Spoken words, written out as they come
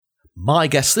My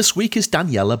guest this week is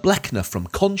Daniela Blechner from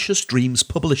Conscious Dreams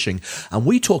Publishing, and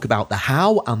we talk about the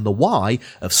how and the why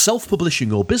of self-publishing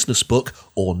your business book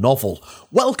or novel.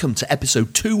 Welcome to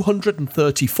episode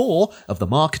 234 of the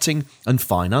Marketing and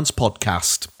Finance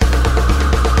Podcast.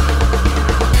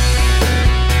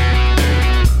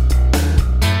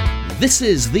 This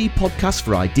is the podcast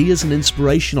for ideas and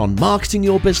inspiration on marketing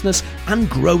your business and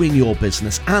growing your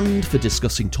business, and for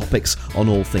discussing topics on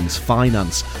all things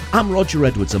finance. I'm Roger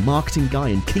Edwards, a marketing guy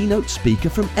and keynote speaker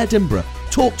from Edinburgh.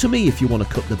 Talk to me if you want to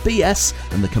cut the BS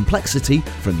and the complexity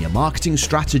from your marketing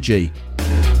strategy.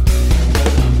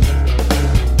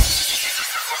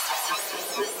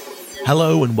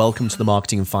 Hello and welcome to the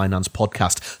Marketing and Finance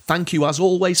Podcast. Thank you as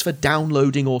always for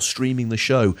downloading or streaming the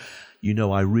show. You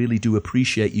know, I really do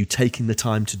appreciate you taking the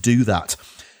time to do that.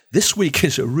 This week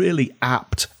is a really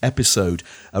apt episode,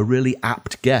 a really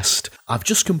apt guest. I've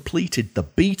just completed the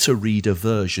beta reader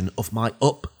version of my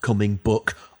upcoming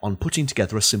book on putting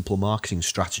together a simple marketing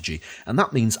strategy. And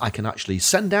that means I can actually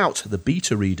send out the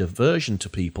beta reader version to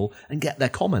people and get their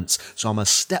comments. So I'm a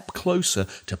step closer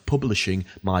to publishing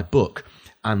my book.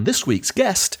 And this week's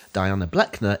guest, Daniela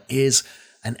Blechner, is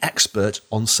an expert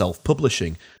on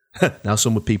self-publishing. Now,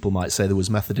 some people might say there was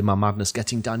method in my madness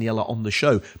getting Daniela on the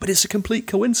show, but it's a complete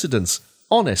coincidence.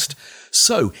 Honest.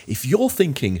 So, if you're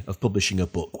thinking of publishing a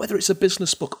book, whether it's a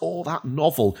business book or that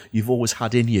novel you've always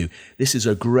had in you, this is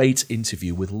a great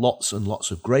interview with lots and lots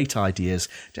of great ideas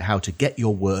to how to get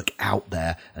your work out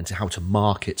there and to how to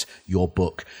market your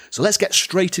book. So let's get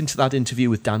straight into that interview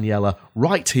with Daniela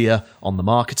right here on the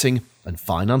Marketing and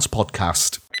Finance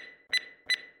Podcast.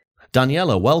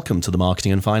 Daniela, welcome to the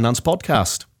Marketing and Finance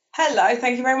Podcast. Hello,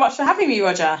 thank you very much for having me,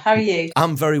 Roger. How are you?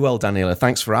 I'm very well, Daniela.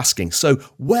 Thanks for asking. So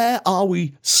where are we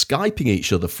Skyping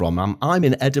each other from? I'm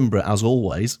in Edinburgh, as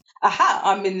always. Aha,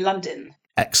 I'm in London.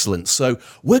 Excellent. So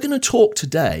we're going to talk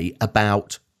today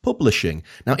about publishing.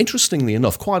 Now, interestingly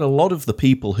enough, quite a lot of the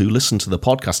people who listen to the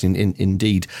podcast,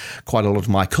 indeed, quite a lot of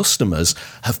my customers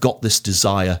have got this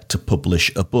desire to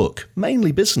publish a book,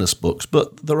 mainly business books,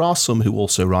 but there are some who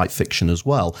also write fiction as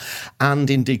well. And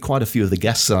indeed, quite a few of the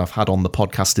guests that I've had on the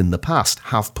podcast in the past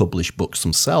have published books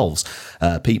themselves.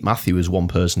 Pete Matthew is one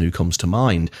person who comes to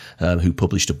mind, who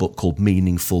published a book called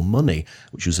Meaningful Money,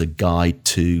 which was a guide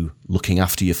to looking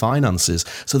after your finances.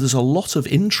 So there's a lot of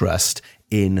interest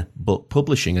in book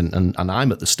publishing, and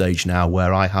I'm at the stage now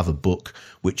where I have a book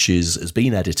which has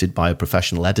been edited by a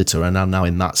professional editor, and I'm now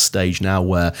in that stage now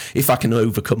where if I can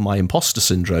overcome my imposter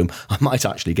syndrome, I might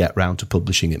actually get round to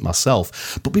publishing it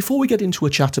myself. But before we get into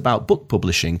a chat about book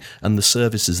publishing and the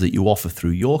services that you offer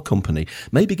through your company,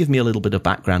 maybe give me a little bit of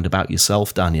background about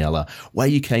yourself, Daniela, where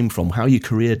you came from, how your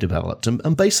career developed,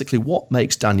 and basically what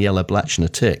makes Daniela Blechner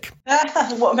tick.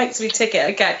 What makes me tick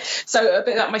it? Okay, so a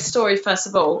bit about my story first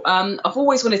of all. I've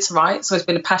always wanted to write. It's always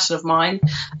been a passion of mine.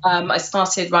 I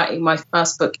started writing my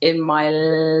first book in my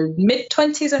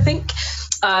mid-20s, I think.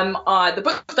 The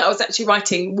book that I was actually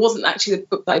writing wasn't actually the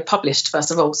book that I published,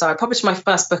 first of all. So I published my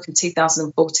first book in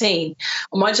 2014.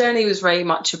 And my journey was very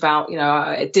much about,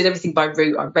 I did everything by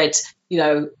rote. I read,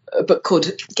 a book called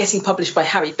Getting Published by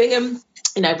Harry Bingham.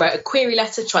 Wrote a query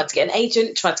letter, tried to get an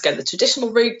agent, tried to go the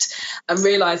traditional route, and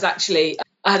realised actually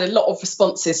I had a lot of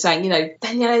responses saying,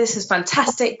 Daniela, this is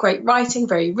fantastic, great writing,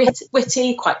 very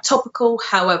witty, quite topical.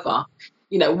 However,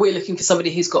 we're looking for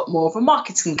somebody who's got more of a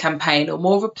marketing campaign or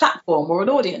more of a platform or an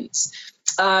audience.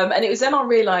 And it was then I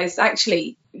realised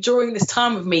actually during this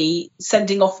time of me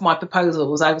sending off my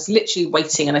proposals, I was literally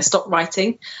waiting, and I stopped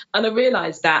writing. And I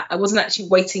realised that I wasn't actually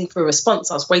waiting for a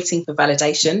response. I was waiting for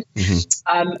validation.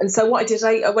 Mm-hmm. And so what I did,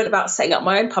 I went about setting up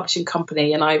my own publishing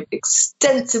company, and I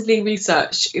extensively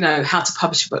researched, how to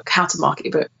publish a book, how to market a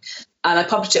book. And I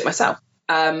published it myself.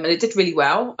 And it did really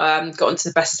well. Got onto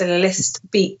the bestseller list,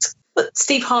 beat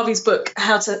Steve Harvey's book,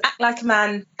 How to Act Like a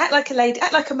Man, Act Like a Lady,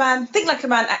 Act Like a Man, Think Like a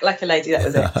Man, Act Like a Lady. That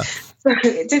was it. So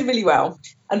it did really well.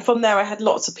 And from there, I had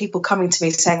lots of people coming to me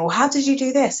saying, well, how did you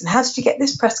do this? And how did you get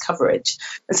this press coverage?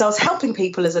 And so I was helping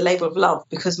people as a labour of love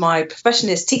because my profession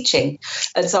is teaching.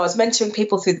 And so I was mentoring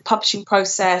people through the publishing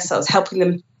process. I was helping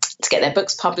them to get their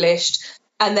books published.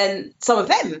 And then some of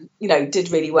them,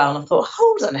 did really well. And I thought,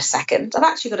 hold on a second, I've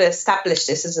actually got to establish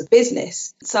this as a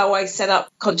business. So I set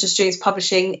up Conscious Dreams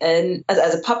Publishing and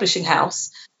as a publishing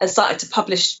house and started to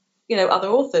publish, other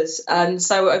authors. And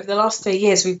so over the last 3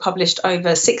 years, we've published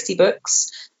over 60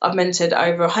 books. I've mentored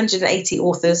over 180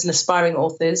 authors and aspiring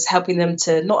authors, helping them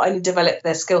to not only develop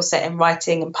their skill set in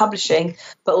writing and publishing,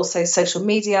 but also social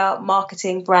media,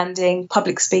 marketing, branding,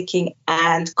 public speaking,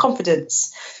 and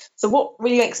confidence. So what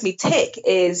really makes me tick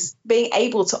is being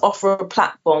able to offer a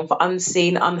platform for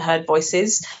unseen, unheard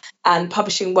voices and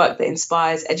publishing work that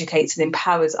inspires, educates, and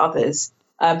empowers others.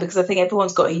 Because I think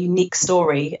everyone's got a unique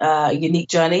story, a unique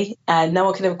journey, and no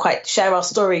one can ever quite share our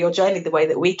story or journey the way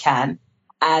that we can.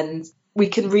 And we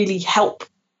can really help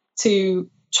to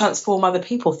transform other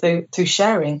people through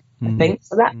sharing, I think.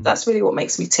 So that's really what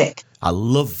makes me tick. I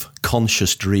love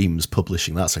Conscious Dreams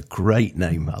Publishing. That's a great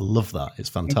name. I love that. It's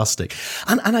fantastic.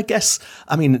 And I guess,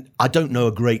 I mean, I don't know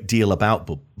a great deal about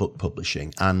book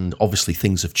publishing, and obviously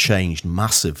things have changed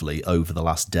massively over the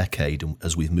last decade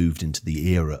as we've moved into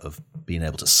the era of being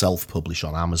able to self-publish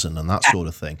on Amazon and that sort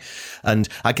of thing. And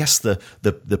I guess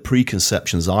the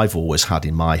preconceptions I've always had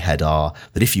in my head are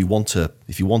that if you want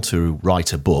to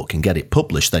write a book and get it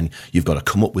published, then you've got to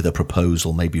come up with a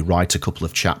proposal, maybe write a couple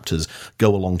of chapters,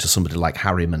 go along to somebody like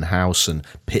Harriman House and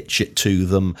pitch it to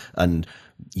them, and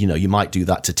you might do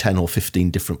that to 10 or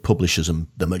 15 different publishers, and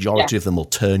the majority of them will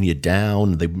turn you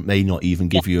down. They may not even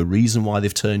give you a reason why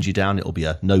they've turned you down. It'll be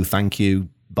a no thank you,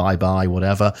 bye-bye,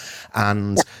 whatever.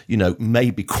 And,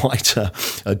 maybe quite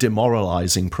a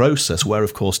demoralizing process where,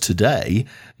 of course, today,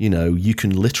 you can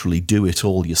literally do it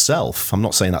all yourself. I'm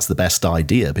not saying that's the best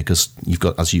idea, because you've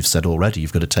got, as you've said already,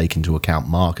 you've got to take into account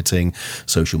marketing,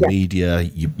 social media,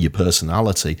 your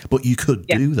personality, but you could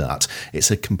do that.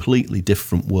 It's a completely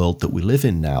different world that we live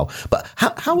in now. But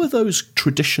how are those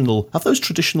traditional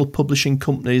publishing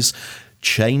companies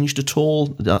changed at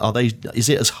all? Is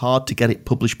it as hard to get it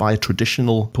published by a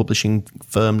traditional publishing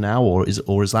firm now, or is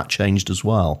that changed as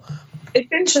well? It's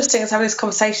interesting. I was having this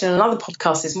conversation on another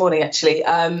podcast this morning, actually.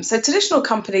 So traditional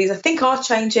companies, I think, are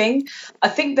changing. I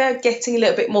think they're getting a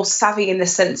little bit more savvy in the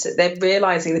sense that they're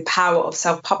realizing the power of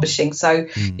self-publishing. So,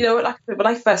 like when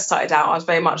I first started out, I was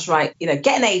very much get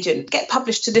an agent, get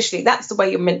published traditionally. That's the way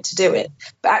you're meant to do it.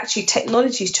 But actually,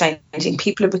 technology is changing.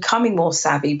 People are becoming more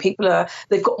savvy.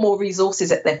 They've got more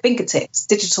resources at their fingertips.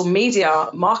 Digital media,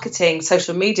 marketing,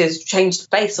 social media has changed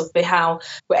the face of how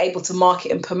we're able to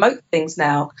market and promote things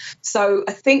now. So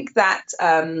I think that,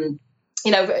 when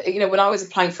I was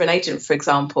applying for an agent, for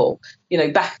example,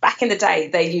 back in the day,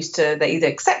 they either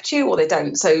accept you or they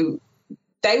don't. So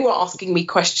they were asking me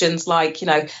questions like,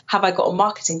 have I got a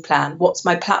marketing plan? What's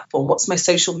my platform? What's my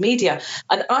social media?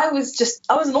 And I was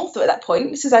an author at that point.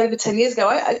 This is over 10 years ago.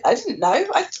 I didn't know.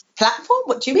 Platform?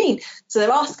 What do you mean? So they're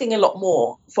asking a lot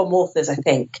more from authors, I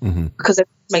think, because they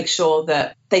make sure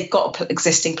that they've got an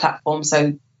existing platform.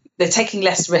 So they're taking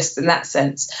less risks in that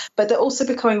sense, but they're also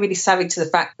becoming really savvy to the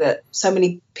fact that so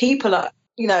many people are,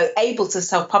 able to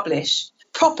self-publish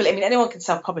properly. I mean, anyone can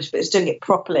self-publish, but it's doing it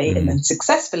properly and then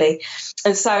successfully.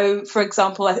 And so, for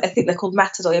example, I think they're called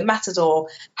Matador. And Matador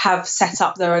have set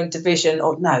up their own division,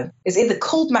 or no, it's either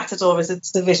called Matador as a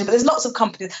division, but there's lots of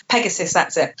companies, Pegasus,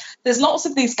 that's it. There's lots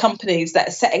of these companies that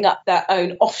are setting up their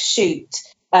own offshoot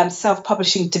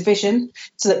self-publishing division,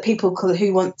 so that people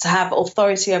who want to have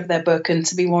authority over their book and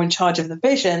to be more in charge of the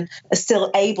vision are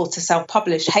still able to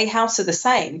self-publish. Hay House are the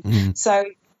same. So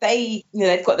they've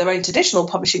got their own traditional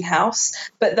publishing house,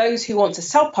 but those who want to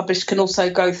self-publish can also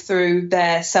go through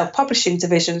their self-publishing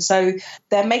division. So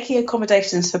they're making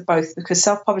accommodations for both, because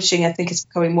self-publishing, I think, is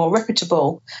becoming more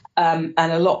reputable and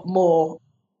a lot more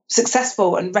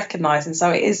successful and recognised. And so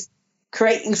it is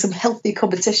creating some healthy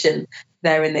competition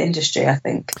there in the industry, I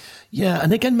think. Yeah,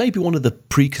 and again, maybe one of the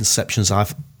preconceptions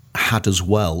I've had as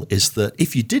well is that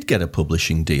if you did get a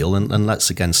publishing deal, and let's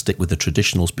again stick with the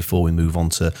traditionals before we move on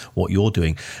to what you're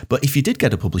doing, but if you did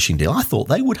get a publishing deal, I thought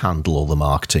they would handle all the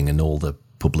marketing and all the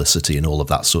publicity and all of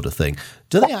that sort of thing.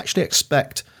 Do they actually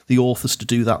expect the authors to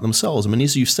do that themselves? I mean,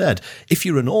 as you said, if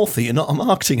you're an author, you're not a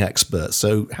marketing expert,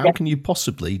 so how can you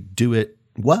possibly do it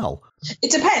well?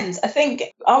 It depends. I think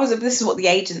this is what the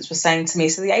agents were saying to me.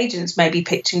 So the agents may be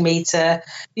pitching me to,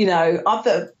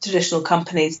 other traditional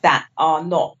companies that are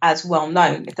not as well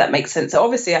known, if that makes sense. So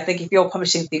obviously, I think if you're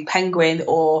publishing through Penguin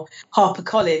or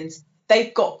HarperCollins,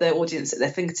 they've got their audience at their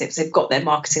fingertips. They've got their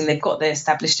marketing. They've got their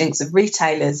established links of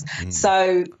retailers.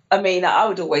 So, I mean, I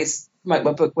would always promote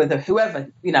my book with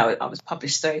whoever, I was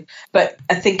published through. But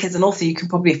I think as an author, you can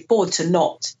probably afford to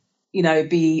not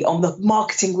be on the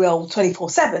marketing wheel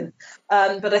 24/7.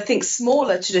 But I think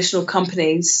smaller traditional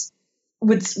companies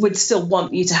would still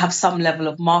want you to have some level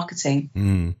of marketing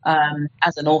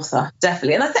as an author,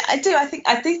 definitely. And I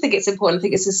do think it's important. I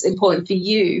think it's important for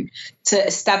you to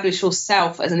establish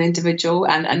yourself as an individual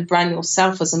and brand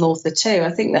yourself as an author too.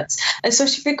 I think that's,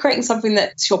 especially if you're creating something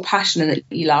that's your passion and that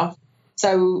you love.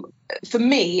 So for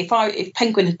me, if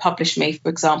Penguin had published me, for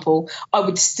example, I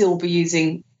would still be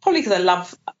using, probably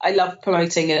because I love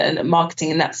promoting and marketing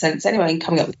in that sense anyway, and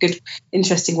coming up with good,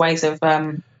 interesting ways of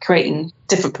creating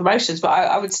different promotions. But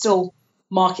I would still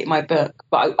market my book,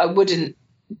 but I wouldn't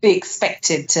be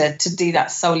expected to do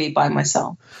that solely by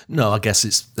myself. No, I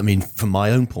guess from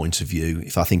my own point of view,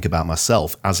 if I think about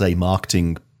myself as a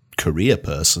marketing career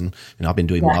person, I've been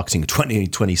doing marketing 20,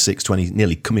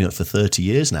 nearly coming up for 30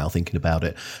 years now, thinking about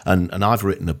it. And I've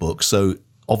written a book. So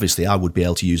obviously I would be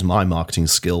able to use my marketing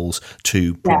skills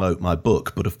to promote my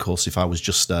book. But of course, if I was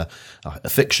just a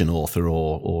fiction author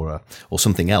or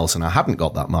something else, and I hadn't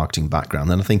got that marketing background,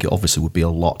 then I think it obviously would be a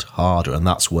lot harder. And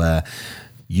that's where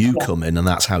you come in, and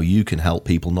that's how you can help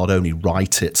people not only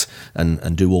write it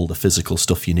and do all the physical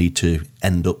stuff you need to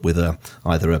end up with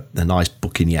either a nice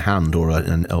book in your hand or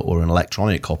an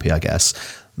electronic copy, I guess.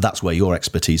 That's where your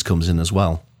expertise comes in as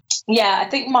well. Yeah, I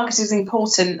think marketing is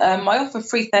important. I offer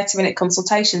free 30-minute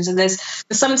consultations, and there's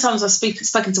sometimes I've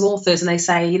spoken to authors and they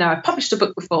say, I published a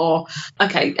book before.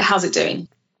 Okay, how's it doing?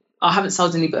 I haven't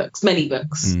sold many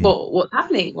books. Well, what's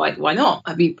happening? Why not?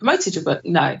 Have you promoted your book?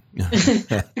 No, because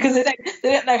they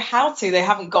don't know how to. They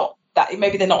haven't got that.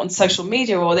 Maybe they're not on social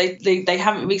media, or they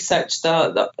haven't researched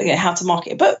how to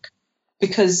market a book,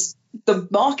 because the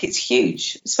market's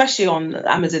huge, especially on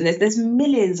Amazon. There's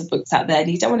millions of books out there, and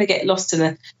you don't want to get lost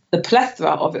in the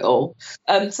plethora of it all.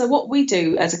 So what we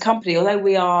do as a company, although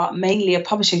we are mainly a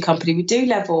publishing company, we do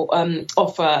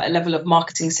offer a level of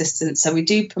marketing assistance. So we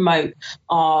do promote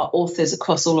our authors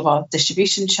across all of our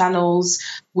distribution channels.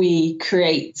 We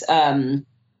create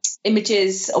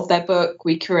images of their book,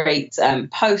 we create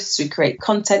posts, we create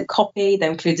content copy. They're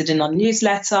included in our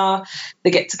newsletter. They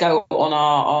get to go on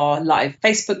our live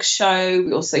Facebook show.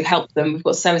 We also help them. We've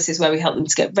got services where we help them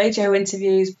to get radio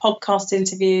interviews, podcast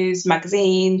interviews,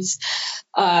 magazines.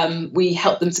 We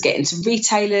help them to get into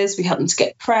retailers. We help them to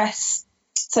get press.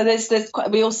 So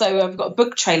we also have got a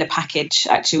book trailer package,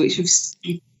 actually, which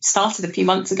we've started a few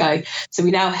months ago. So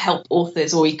we now help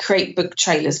authors, or we create book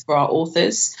trailers for our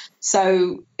authors.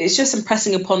 So it's just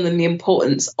impressing upon them the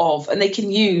importance of, and they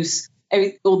can use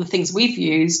all the things we've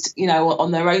used,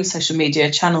 on their own social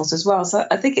media channels as well. So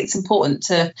I think it's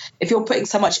important if you're putting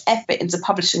so much effort into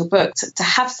publishing a book, to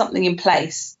have something in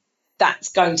place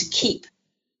that's going to keep,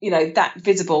 that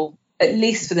visible, at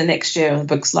least for the next year of the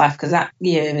book's life, because that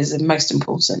year is the most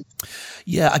important.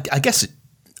 Yeah, I guess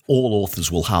all authors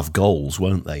will have goals,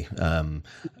 won't they?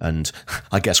 And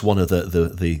I guess one of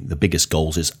the biggest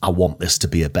goals is, I want this to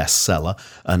be a bestseller,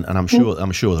 and I'm sure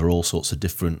there are all sorts of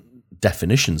different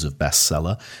definitions of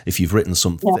bestseller. If you've written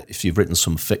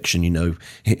some fiction,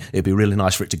 it'd be really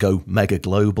nice for it to go mega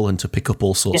global and to pick up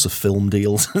all sorts of film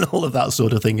deals and all of that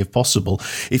sort of thing, if possible.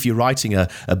 If you're writing a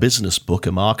business book,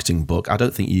 a marketing book, I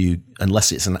don't think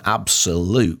unless it's an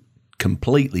absolute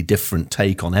completely different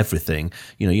take on everything,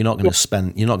 you're not going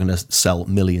to sell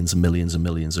millions and millions and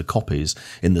millions of copies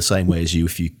in the same way as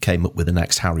if you came up with the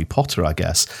next Harry Potter, I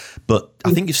guess. But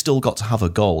I think you've still got to have a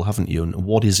goal, haven't you? And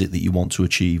what is it that you want to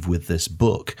achieve with this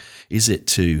book? Is it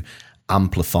to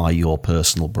amplify your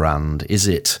personal brand? Is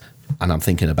it, and I'm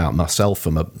thinking about myself for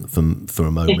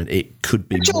a moment, it could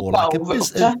be more like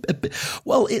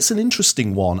well, it's an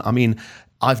interesting one. I mean,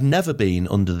 I've never been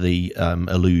under the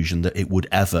illusion that it would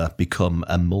ever become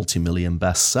a multi-million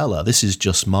bestseller. This is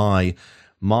just my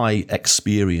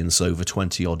experience over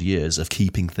 20 odd years of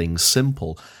keeping things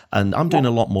simple. And I'm doing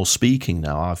a lot more speaking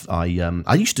now.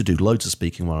 I used to do loads of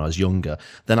speaking when I was younger.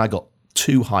 Then I got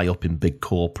too high up in big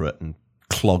corporate and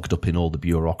clogged up in all the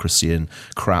bureaucracy and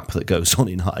crap that goes on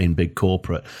in big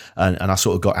corporate. And I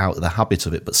sort of got out of the habit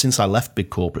of it. But since I left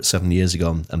big corporate 7 years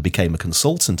ago and became a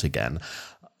consultant again,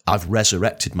 I've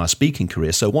resurrected my speaking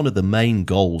career. So one of the main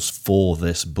goals for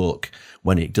this book,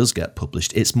 when it does get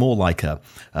published, it's more like a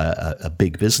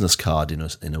big business card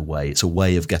in a way. It's a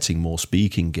way of getting more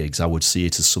speaking gigs. I would see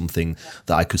it as something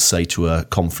that I could say to a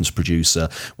conference producer,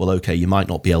 well, okay, you might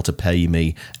not be able to pay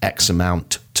me X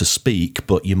amount to speak,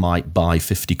 but you might buy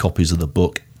 50 copies of the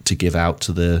book to give out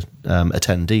to the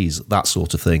attendees, that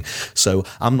sort of thing. So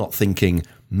I'm not thinking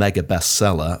mega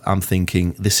bestseller. I'm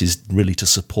thinking this is really to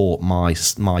support my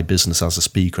business as a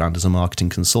speaker and as a marketing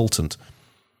consultant.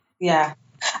 Yeah.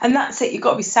 And that's it. You've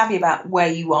got to be savvy about where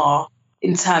you are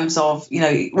in terms of,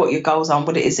 what your goals are and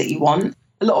what it is that you want.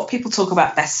 A lot of people talk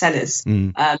about bestsellers.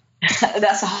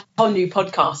 That's a whole new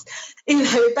podcast.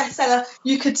 Bestseller,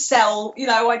 you could sell,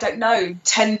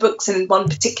 10 books in one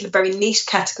particular very niche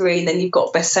category, and then you've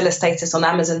got bestseller status on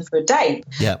Amazon for a day.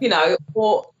 Yeah.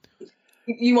 Or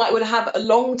you might want to have a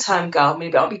long-term goal.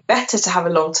 Maybe it'll be better to have a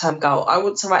long-term goal. I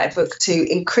want to write a book to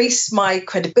increase my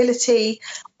credibility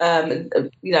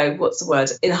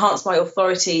enhance my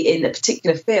authority in a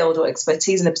particular field or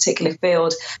expertise in a particular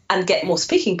field and get more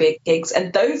speaking gigs.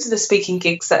 And those are the speaking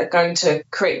gigs that are going to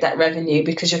create that revenue,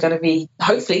 because you're going to be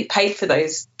hopefully paid for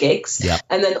those gigs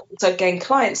and then also gain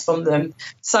clients from them.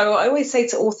 So I always say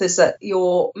to authors that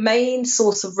your main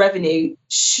source of revenue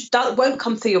won't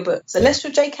come through your books. Unless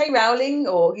you're J.K. Rowling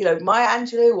or, Maya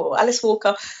Angelou or Alice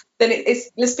Walker, then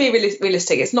let's be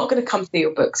realistic. It's not going to come through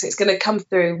your books. It's going to come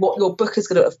through what your book is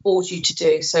going to afford you to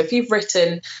do. So if you've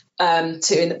written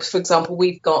for example,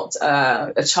 we've got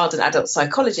a child and adult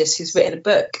psychologist who's written a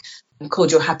book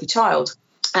called Your Happy Child.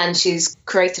 And she's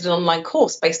created an online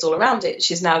course based all around it.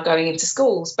 She's now going into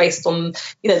schools based on,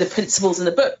 the principles in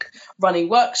the book, running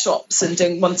workshops and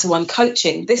doing one-to-one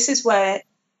coaching. This is where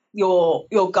your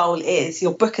goal is.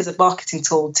 Your book is a marketing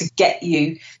tool to get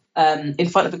you in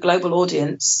front of a global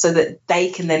audience so that they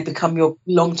can then become your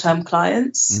long-term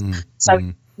clients.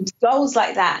 So goals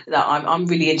like that I'm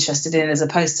really interested in, as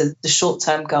opposed to the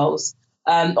short-term goals.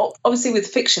 Obviously with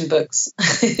fiction books,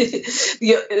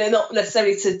 they're not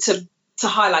necessarily to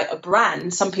highlight a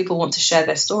brand. Some people want to share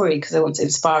their story because they want to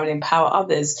inspire and empower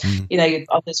others.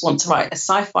 Others want to write a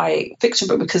sci-fi fiction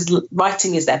book because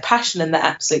writing is their passion and their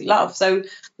absolute love. So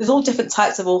there's all different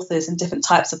types of authors and different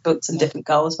types of books and different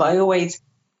goals. But I always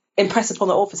impress upon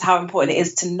the authors how important it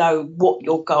is to know what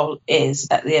your goal is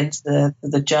at the end of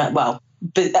the journey. Well,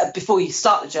 before you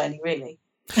start the journey, really.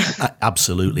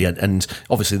 Absolutely. And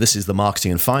obviously this is the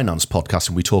Marketing and Finance podcast,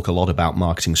 and we talk a lot about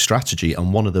marketing strategy.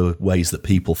 And one of the ways that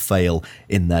people fail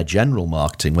in their general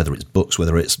marketing, whether it's books,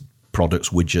 whether it's products,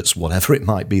 widgets, whatever it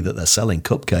might be that they're selling,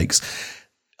 cupcakes,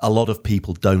 a lot of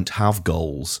people don't have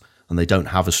goals and they don't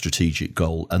have a strategic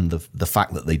goal. And the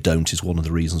fact that they don't is one of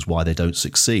the reasons why they don't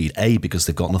succeed. A, because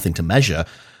they've got nothing to measure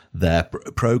their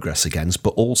progress against, but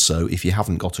also if you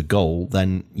haven't got a goal,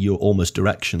 then you're almost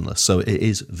directionless. So it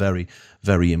is very,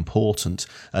 very important,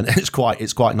 and it's quite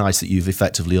nice that you've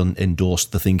effectively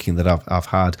endorsed the thinking that I've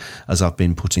had as I've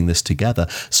been putting this together.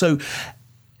 So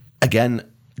again,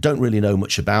 don't really know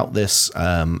much about this.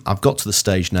 I've got to the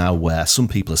stage now where some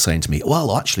people are saying to me,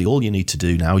 well, actually, all you need to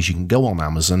do now is you can go on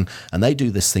Amazon and they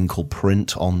do this thing called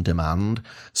print on demand.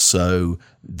 So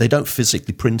they don't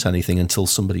physically print anything until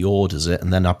somebody orders it.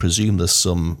 And then I presume there's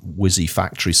some whizzy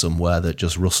factory somewhere that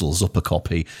just rustles up a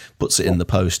copy, puts it in the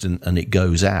post and it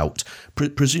goes out.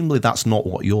 Presumably that's not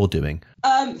what you're doing.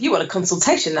 You want a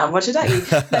consultation now, Roger, don't you?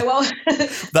 No, well,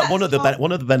 that one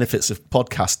of the benefits of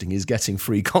podcasting is getting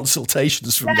free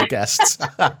consultations from the guests.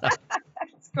 That's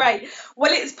great.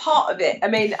 Well, it's part of it. I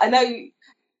mean, I know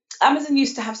Amazon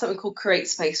used to have something called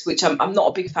CreateSpace, which I'm not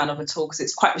a big fan of at all because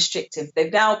it's quite restrictive.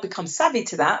 They've now become savvy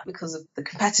to that because of the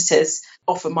competitors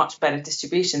offer much better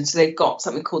distribution. So they've got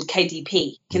something called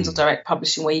KDP, Kindle Direct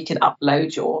Publishing, where you can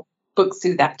upload your book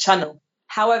through that channel.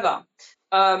 However,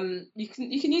 you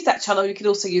can use that channel. You can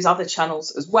also use other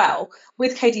channels as well.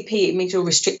 With KDP, it means you're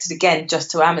restricted again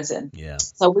just to Amazon. Yeah.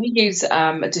 So we use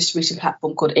a distribution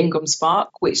platform called Ingram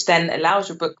Spark, which then allows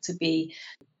your book to be.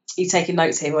 You taking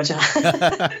notes here, Roger?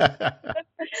 It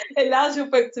allows your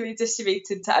book to be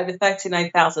distributed to over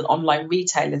 39,000 online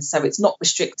retailers, so it's not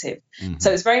restrictive. Mm-hmm.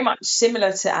 So it's very much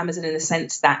similar to Amazon in the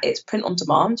sense that it's print on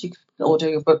demand. You can order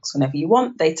your books whenever you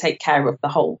want. They take care of the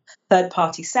whole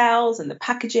third-party sales and the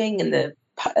packaging and the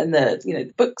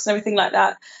the books and everything like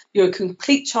that. You're in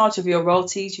complete charge of your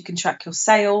royalties. You can track your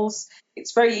sales.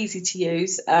 It's very easy to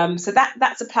use. So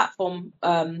that's a platform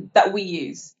that we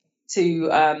use to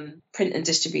print and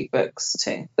distribute books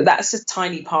too, but that's a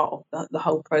tiny part of the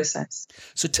whole process.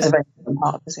 So tell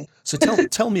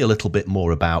me a little bit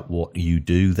more about what you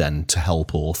do then to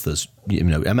help authors.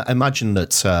 Imagine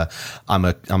that I'm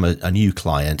a new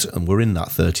client and we're in that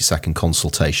 30-second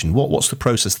consultation. What's the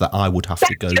process that I would have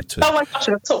to go to? Oh my gosh,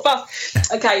 I've talked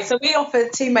fast. Okay, so we offer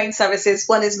two main services.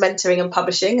 One is mentoring and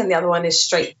publishing, and the other one is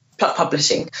straight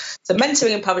publishing. So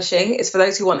mentoring and publishing is for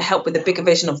those who want help with the bigger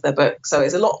vision of their book. So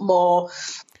it's a lot more,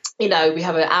 we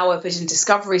have an hour vision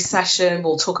discovery session.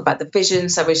 We'll talk about the vision.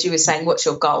 So as you were saying, what's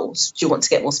your goals? Do you want to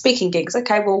get more speaking gigs?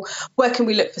 Okay, well, where can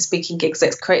we look for speaking gigs?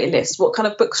 Let's create a list. What kind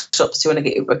of bookshops do you want to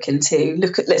get your book into?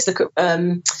 Let's look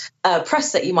at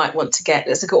press that you might want to get.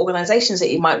 Let's look at organizations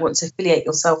that you might want to affiliate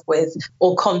yourself with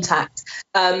or contact.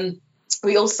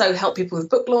 We also help people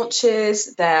with book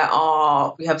launches. We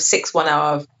have 6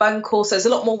 1-hour phone calls. So there's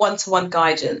a lot more one-to-one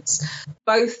guidance.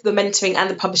 Both the mentoring and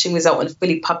the publishing result in a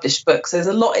fully published book. So there's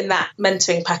a lot in that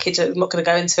mentoring package. I'm not going to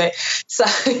go into it. So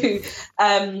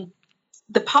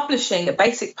the publishing, a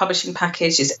basic publishing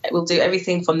package will do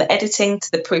everything from the editing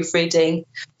to the proofreading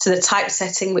to the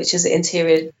typesetting, which is the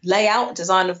interior layout,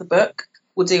 design of the book,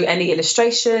 We'll do any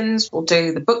illustrations. We'll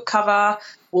do the book cover.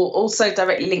 We'll also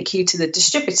directly link you to the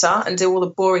distributor and do all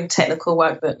the boring technical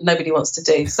work that nobody wants to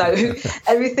do. So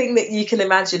everything that you can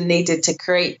imagine needed to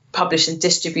create, publish and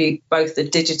distribute both the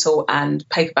digital and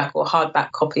paperback or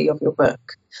hardback copy of your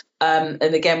book. And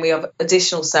again, we have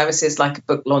additional services like a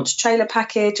book launch trailer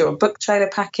package or a book trailer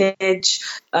package.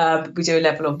 We do a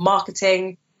level of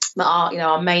marketing. But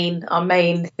our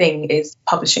main thing is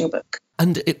publishing a book.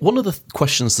 And one of the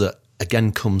questions that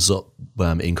again comes up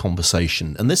in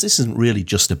conversation, and this isn't really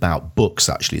just about books,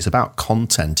 actually, it's about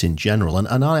content in general.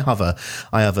 And I have a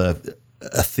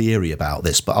theory about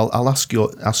this, but I'll ask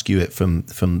you it from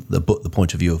the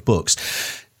point of view of books.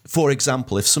 For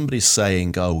example, if somebody's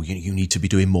saying, oh, you need to be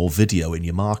doing more video in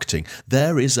your marketing,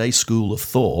 there is a school of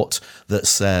thought that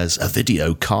says a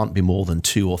video can't be more than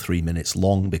 2 or 3 minutes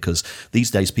long, because these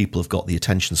days people have got the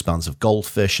attention spans of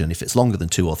goldfish, and if it's longer than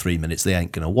 2 or 3 minutes, they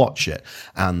ain't going to watch it.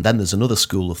 And then there's another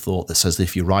school of thought that says that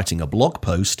if you're writing a blog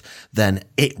post, then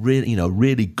it really,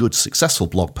 really good, successful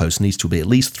blog post needs to be at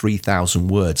least 3,000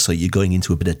 words. So you're going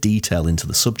into a bit of detail into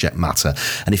the subject matter.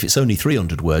 And if it's only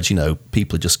 300 words,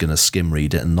 people are just going to skim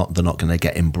read it and they're not going to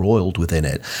get embroiled within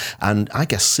it. And I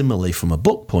guess similarly from a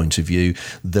book point of view,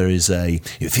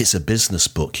 if it's a business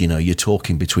book, you're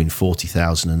talking between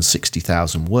 40,000 and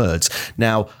 60,000 words.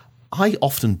 Now, I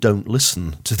often don't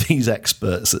listen to these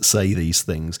experts that say these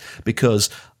things, because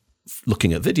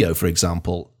looking at video, for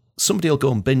example, somebody will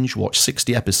go and binge watch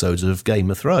 60 episodes of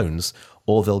Game of Thrones,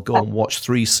 or they'll go and watch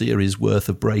 3 series worth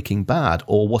of Breaking Bad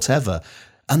or whatever.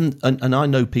 And I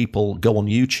know people go on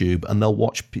YouTube and they'll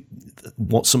watch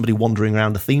somebody wandering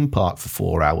around a theme park for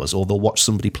 4 hours, or they'll watch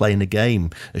somebody playing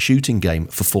a shooting game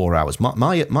for 4 hours.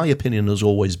 My opinion has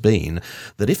always been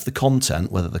that if the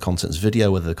content, whether the content's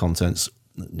video, whether the content's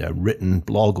written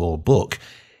blog or book,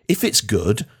 if it's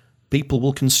good, people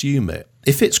will consume it.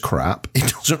 If it's crap,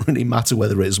 it doesn't really matter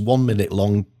whether it's 1 minute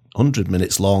long, 100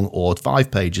 minutes long, or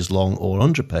 5 pages long, or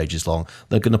 100 pages long.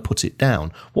 They're going to put it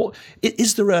down. What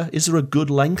is there a good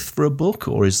length for a book,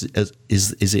 or is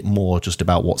it more just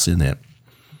about what's in it?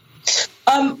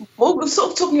 Well, we're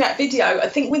sort of talking about video. I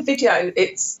think with video,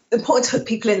 it's important to put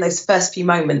people in those first few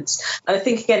moments. And I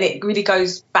think, again, it really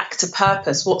goes back to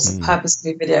purpose. What's the purpose of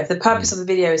your video? If the purpose of the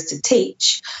video is to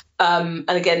teach, and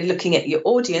again, looking at your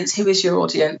audience, who is your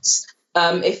audience?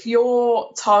 If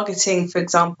you're targeting, for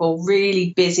example,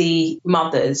 really busy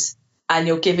mothers, and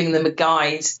you're giving them a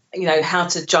guide, how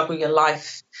to juggle your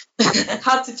life,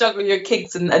 how to juggle your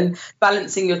kids and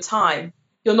balancing your time,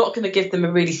 you're not going to give them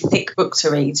a really thick book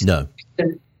to read. No.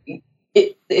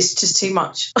 It's just too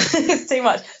much. It's too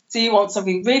much. So you want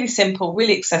something really simple,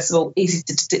 really accessible, easy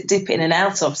to dip in and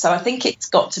out of. So I think it's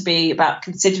got to be about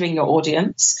considering your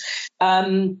audience.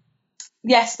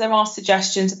 Yes, there are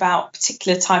suggestions about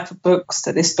particular type of books,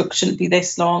 that this book shouldn't be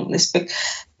this long, this book.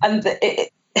 And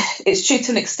it's true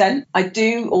to an extent. I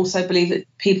do also believe that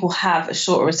people have a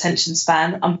shorter attention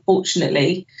span,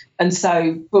 unfortunately. And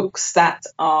so books that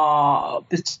are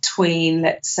between,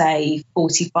 let's say,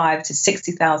 45 to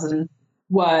 60,000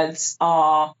 words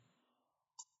are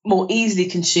more easily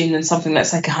consumed than something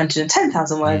that's like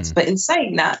 110,000 words. But in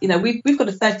saying that, we've got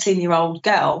a 13-year-old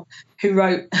girl who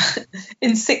wrote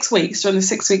in 6 weeks, during the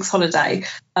 6 weeks holiday,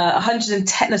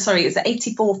 it's an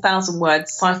 84,000 word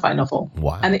sci-fi novel.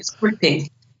 Wow. And it's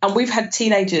gripping. And we've had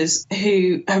teenagers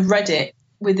who have read it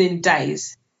within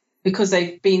days because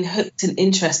they've been hooked and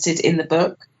interested in the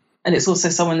book. And it's also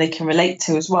someone they can relate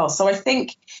to as well. So I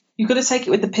think you've got to take it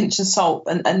with a pinch of salt.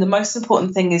 And the most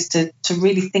important thing is to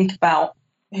really think about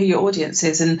who your audience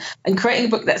is and creating a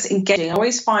book that's engaging. I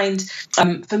always find,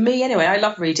 for me anyway, I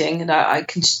love reading, and I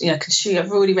consume.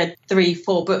 I've already read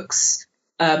 3-4 books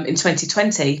in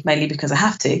 2020, mainly because I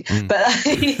have to. But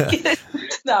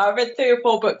no, I read 3 or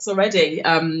 4 books already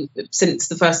since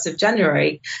the 1st of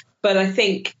January. But I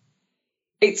think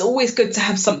it's always good to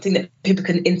have something that people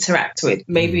can interact with,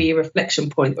 maybe a reflection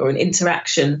point or an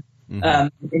interaction.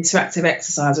 Interactive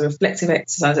exercise or reflective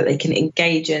exercise that they can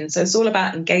engage in. So it's all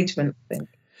about engagement, I think.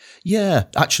 Yeah,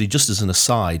 actually, just as an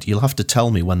aside, you'll have to tell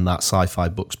me when that sci-fi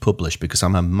book's published, because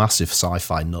I'm a massive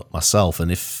sci-fi nut myself,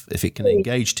 and if it can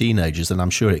engage teenagers, then I'm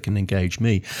sure it can engage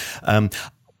me.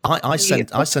 I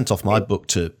sent off my book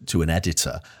to an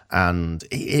editor, and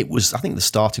it was, I think the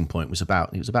starting point was about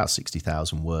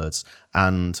 60,000 words,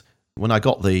 and when I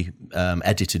got the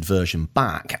edited version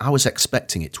back, I was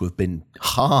expecting it to have been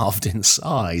halved in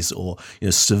size or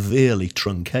severely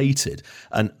truncated,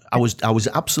 and I was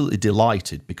absolutely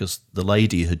delighted because the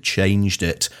lady had changed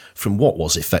it from what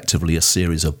was effectively a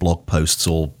series of blog posts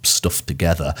all stuffed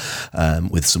together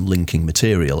with some linking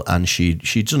material, and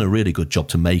she'd done a really good job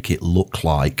to make it look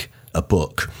like a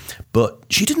book, but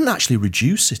she didn't actually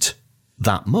reduce it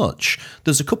that much.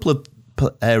 There's a couple of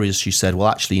areas she said, well,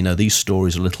 actually, these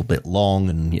stories are a little bit long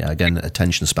and, again,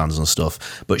 attention spans and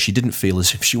stuff, but she didn't feel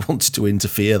as if she wanted to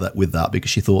interfere with that because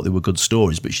she thought they were good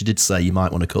stories, but she did say you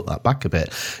might want to cut that back a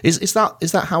bit. Is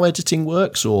that how editing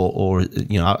works, or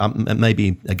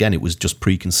maybe, again, it was just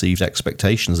preconceived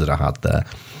expectations that I had there?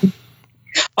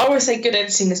 I always say good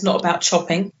editing is not about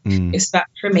chopping. It's about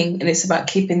trimming, and it's about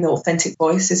keeping the authentic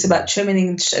voice. It's about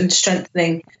trimming and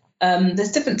strengthening.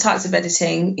 There's different types of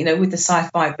editing, with the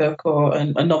sci-fi book or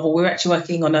a novel. We're actually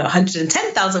working on a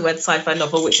 110,000 word sci-fi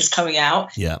novel, which is coming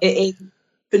out. Yeah. It is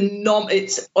phenomenal.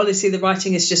 It's honestly, the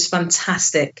writing is just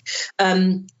fantastic.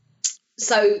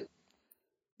 So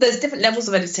there's different levels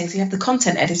of editing. So you have the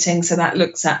content editing. So that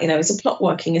looks at, is the plot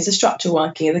working? Is the structure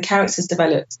working? Are the characters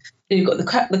developed? Then you've got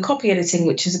the copy editing,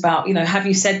 which is about, have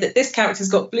you said that this character's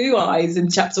got blue eyes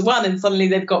in chapter 1 and suddenly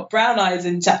they've got brown eyes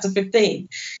in chapter 15?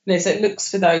 So it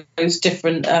looks for those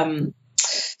different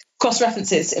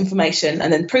cross-references, information,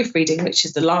 and then proofreading, which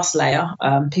is the last layer.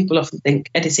 People often think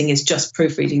editing is just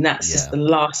proofreading. That's just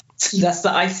that's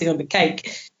the icing on the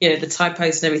cake, the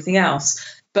typos and everything else.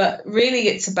 But really,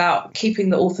 it's about keeping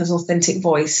the author's authentic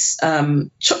voice,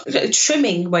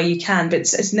 trimming where you can, but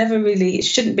it's never really, it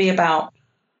shouldn't be about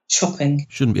chopping.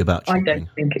 Shouldn't be about chopping. I don't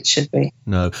think it should be.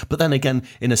 No, but then again,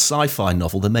 in a sci-fi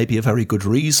novel, there may be a very good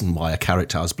reason why a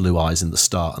character has blue eyes in the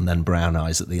start and then brown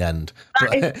eyes at the end.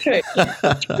 That is true.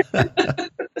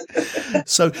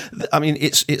 So, I mean,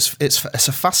 it's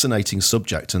a fascinating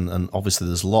subject, and obviously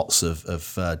there's lots of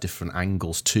different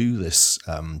angles to this,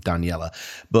 Daniela.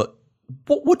 But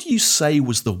what would you say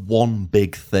was the one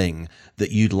big thing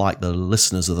that you'd like the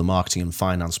listeners of the Marketing and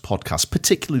Finance podcast,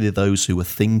 particularly those who are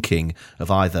thinking of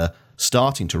either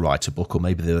starting to write a book, or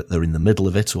maybe they're in the middle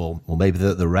of it, or maybe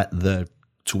they're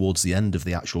towards the end of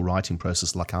the actual writing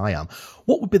process like I am?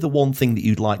 What would be the one thing that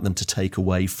you'd like them to take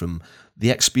away from the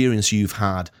experience you've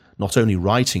had, not only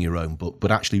writing your own book,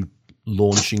 but actually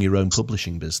launching your own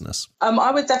publishing business?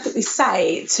 I would definitely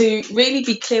say to really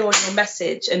be clear on your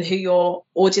message and who your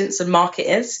audience and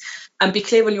market is, and be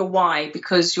clear on your why,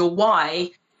 because your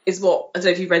why is what, I don't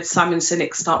know if you read Simon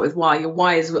Sinek's Start With Why. Your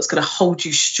why is what's going to hold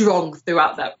you strong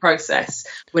throughout that process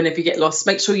whenever you get lost.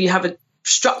 Make sure you have a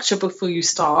structure before you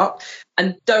start,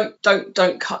 and don't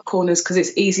cut corners, because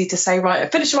it's easy to say, right, I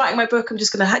finished writing my book, I'm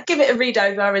just going to give it a read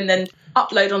over and then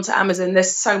upload onto Amazon.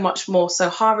 There's so much more. So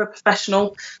hire a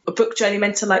professional, a book journey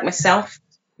mentor like myself.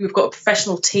 We've got a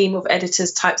professional team of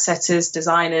editors, typesetters,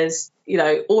 designers,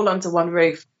 all under one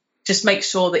roof. Just make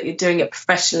sure that you're doing it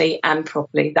professionally and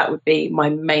properly. That would be my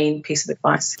main piece of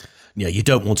advice. Yeah, you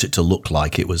don't want it to look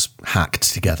like it was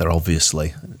hacked together,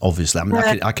 obviously. I mean,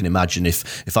 I can imagine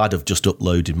if I'd have just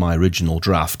uploaded my original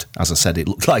draft, as I said, it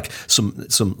looked like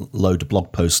some load of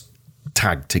blog posts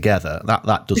tagged together.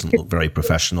 That doesn't look very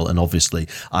professional. And obviously,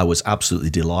 I was absolutely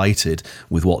delighted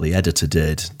with what the editor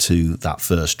did to that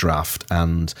first draft.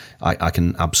 And I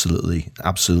can absolutely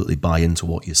buy into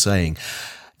what you're saying.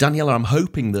 Daniela, I'm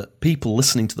hoping that people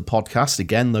listening to the podcast,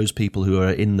 again, those people who are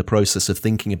in the process of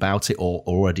thinking about it or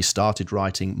already started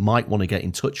writing, might want to get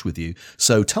in touch with you.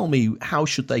 So tell me, how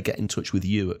should they get in touch with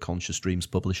you at Conscious Dreams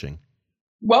Publishing?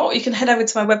 Well, you can head over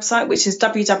to my website, which is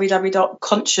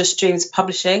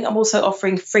www.consciousdreamspublishing. I'm also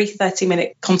offering free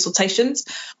 30-minute consultations,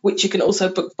 which you can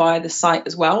also book via the site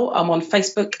as well. I'm on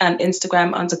Facebook and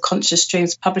Instagram under Conscious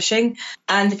Dreams Publishing.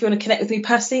 And if you want to connect with me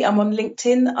personally, I'm on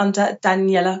LinkedIn under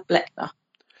Daniela Blechner.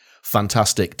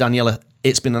 Fantastic. Daniela,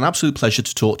 it's been an absolute pleasure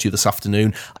to talk to you this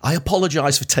afternoon. I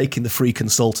apologise for taking the free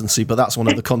consultancy, but that's one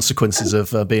of the consequences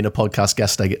of being a podcast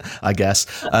guest, I guess.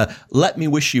 Let me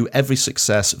wish you every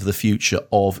success for the future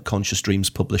of Conscious Dreams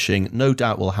Publishing. No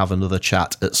doubt we'll have another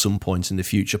chat at some point in the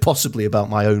future, possibly about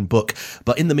my own book.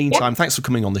 But in the meantime, Thanks for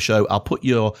coming on the show. I'll put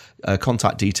your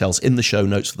contact details in the show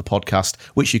notes for the podcast,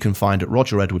 which you can find at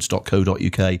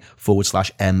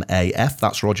rogeredwards.co.uk/MAF.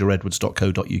 That's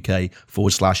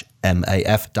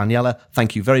rogeredwards.co.uk/MAF. Daniela,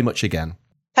 thank you very much again.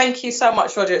 Thank you so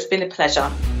much, Roger. It's been a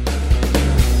pleasure.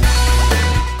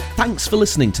 Thanks for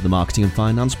listening to the Marketing and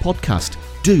Finance podcast.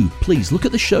 Do please look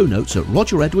at the show notes at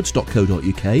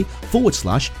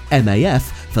rogeredwards.co.uk/MAF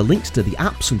for links to the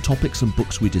apps and topics and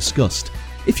books we discussed.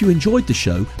 If you enjoyed the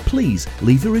show, please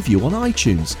leave a review on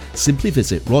iTunes. Simply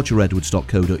visit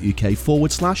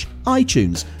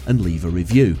rogeredwards.co.uk/iTunes and leave a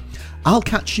review. I'll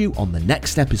catch you on the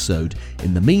next episode.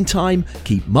 In the meantime,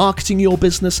 keep marketing your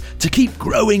business to keep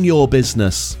growing your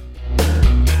business.